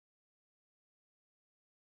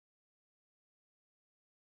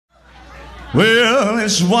Well,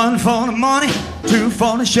 it's 1 for the morning, 2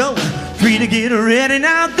 for the show, 3 to get ready.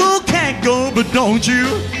 Now go, can't go, but don't you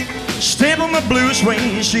step on my blue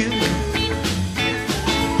suede shoe.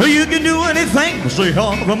 You can do anything but stay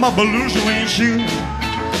off of my blue suede shoe.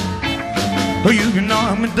 You can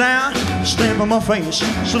knock me down, stamp on my face,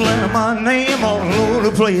 slam my name all over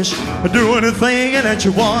the place. Do anything that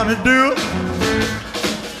you want to do.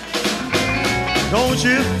 Don't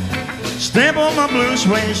you stamp on my blue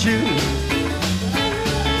suede shoe.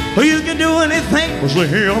 You can do anything but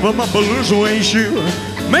stay off of my blue suede shoe.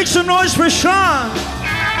 Make some noise for Shawn.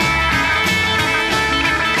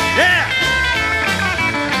 Yeah.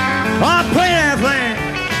 I'll play that thing.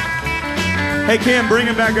 Hey, Kim, bring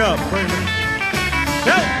him back up. Bring him.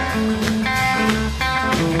 Go.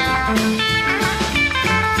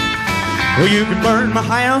 Well, you can burn my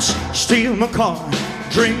house, steal my car,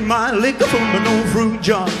 drink my liquor from an old fruit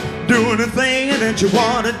jar. Do anything that you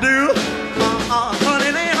want to do.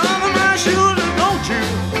 Honey, lay on my shoes, don't you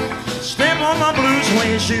step on my blue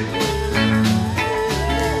suede shoe.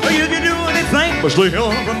 You can do anything but stay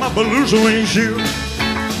on my blue suede shoe.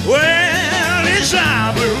 Well, it's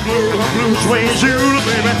our blue suede shoes,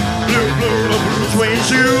 baby. Blue suede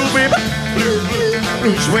shoes, baby.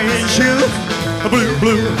 Blue suede shoes.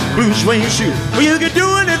 Blue suede shoes. Well, you can do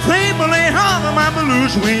anything but lay hold of my blue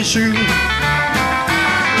suede shoes.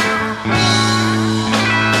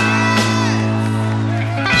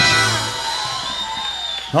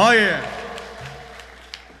 Oh, yeah.